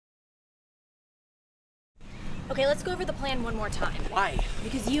Okay, let's go over the plan one more time. Why?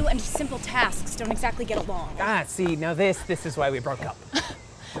 Because you and simple tasks don't exactly get along. Ah, see, now this is why we broke up.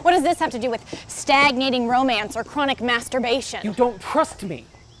 What does this have to do with stagnating romance or chronic masturbation? You don't trust me.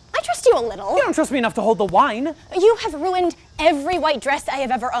 I trust you a little. You don't trust me enough to hold the wine. You have ruined every white dress I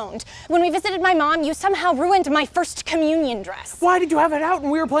have ever owned. When we visited my mom, you somehow ruined my first communion dress. Why did you have it out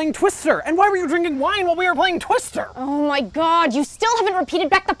when we were playing Twister? And why were you drinking wine while we were playing Twister? Oh my God, you still haven't repeated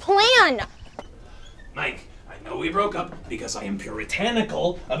back the plan. Mike, I know we broke up because I am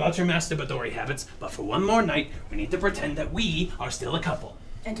puritanical about your masturbatory habits, but for one more night, we need to pretend that we are still a couple.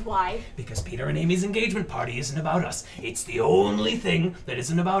 And why? Because Peter and Amy's engagement party isn't about us. It's the only thing that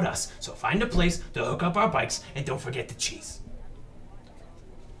isn't about us. So find a place to hook up our bikes and don't forget the cheese.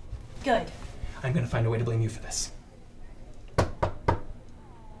 Good. I'm gonna find a way to blame you for this.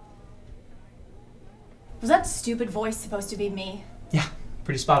 Was that stupid voice supposed to be me? Yeah,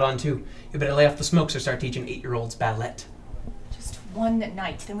 pretty spot on too. You better lay off the smokes or start teaching 8-year-olds ballet. Just one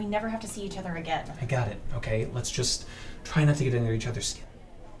night, then we never have to see each other again. I got it, okay? Let's just try not to get under each other's skin.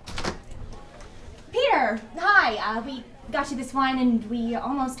 Peter! Hi, we got you this wine and we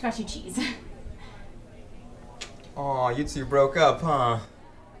almost got you cheese. Aw, you two broke up, huh?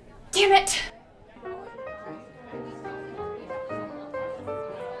 Damn it!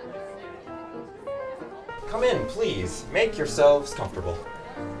 Come in, please. Make yourselves comfortable.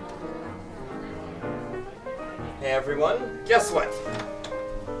 Hey everyone, guess what?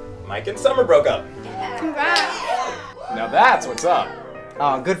 Mike and Summer broke up. Now that's what's up.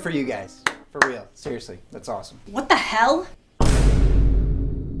 Oh, good for you guys. For real. Seriously, that's awesome. What the hell?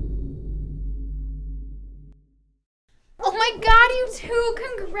 Oh my God, you two,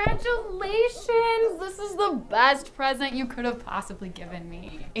 congratulations! This is the best present you could have possibly given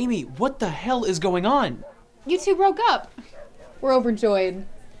me. Amy, what the hell is going on? You two broke up. We're overjoyed.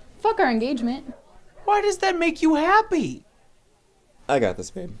 Fuck our engagement. Why does that make you happy? I got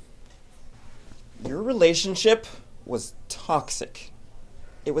this, babe. Your relationship was toxic.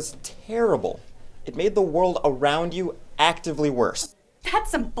 It was terrible. It made the world around you actively worse. That's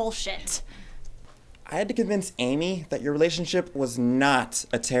some bullshit. I had to convince Amy that your relationship was not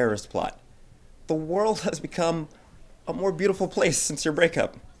a terrorist plot. The world has become a more beautiful place since your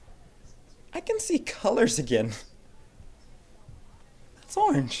breakup. I can see colors again. That's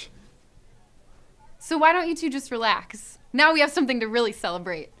orange. So why don't you two just relax? Now we have something to really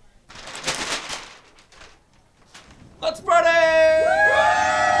celebrate. Let's party!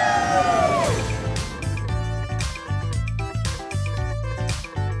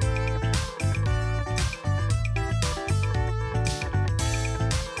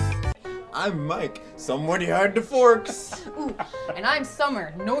 I'm Mike, somebody hard to forks. Ooh, and I'm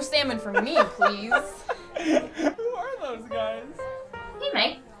Summer. No salmon for me, please. Who are those guys? Hey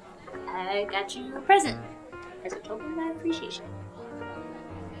Mike, I got you a present as a token of my appreciation.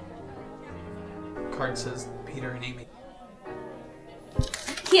 Card says Peter and Amy.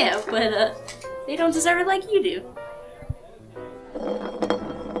 Yeah, but they don't deserve it like you do.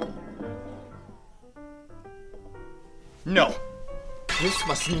 No, this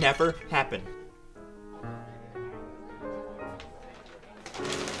must never happen.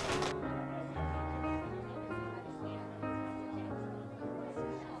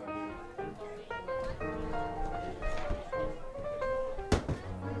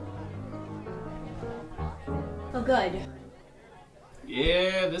 Oh, good.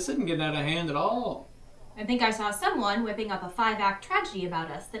 Yeah, this isn't getting out of hand at all. I think I saw someone whipping up a 5-act tragedy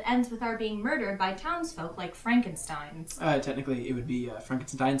about us that ends with our being murdered by townsfolk like Frankensteins. Technically, it would be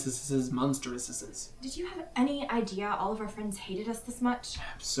Frankenstein's monstrouses. Did you have any idea all of our friends hated us this much?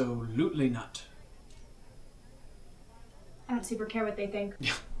 Absolutely not. I don't super care what they think.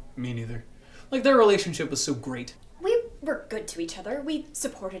 Yeah, me neither. Like, their relationship was so great. We were good to each other. We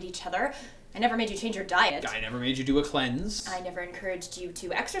supported each other. I never made you change your diet. I never made you do a cleanse. I never encouraged you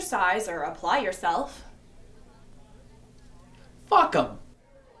to exercise or apply yourself. Fuck 'em.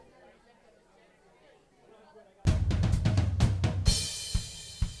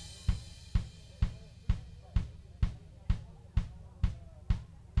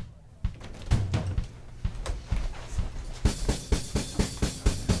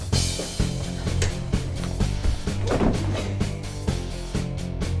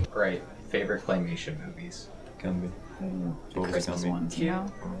 Right. Favorite claymation movies? Can be. The Christmas ones, you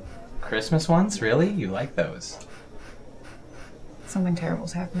know? Christmas ones? Really? You like those? Something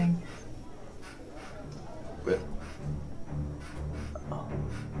terrible's happening. But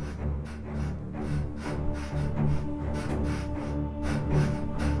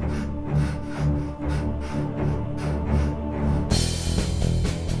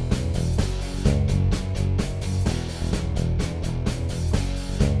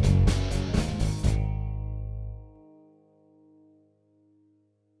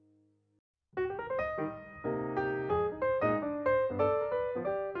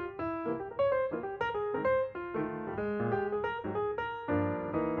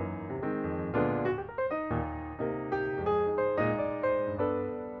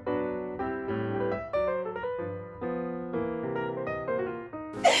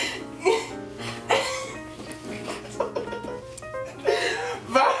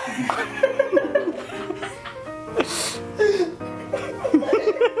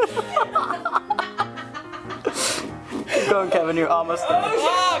going, Kevin. You're almost finished.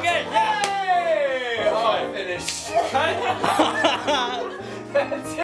 Oh, okay. Yay! Oh, I finished. That's it.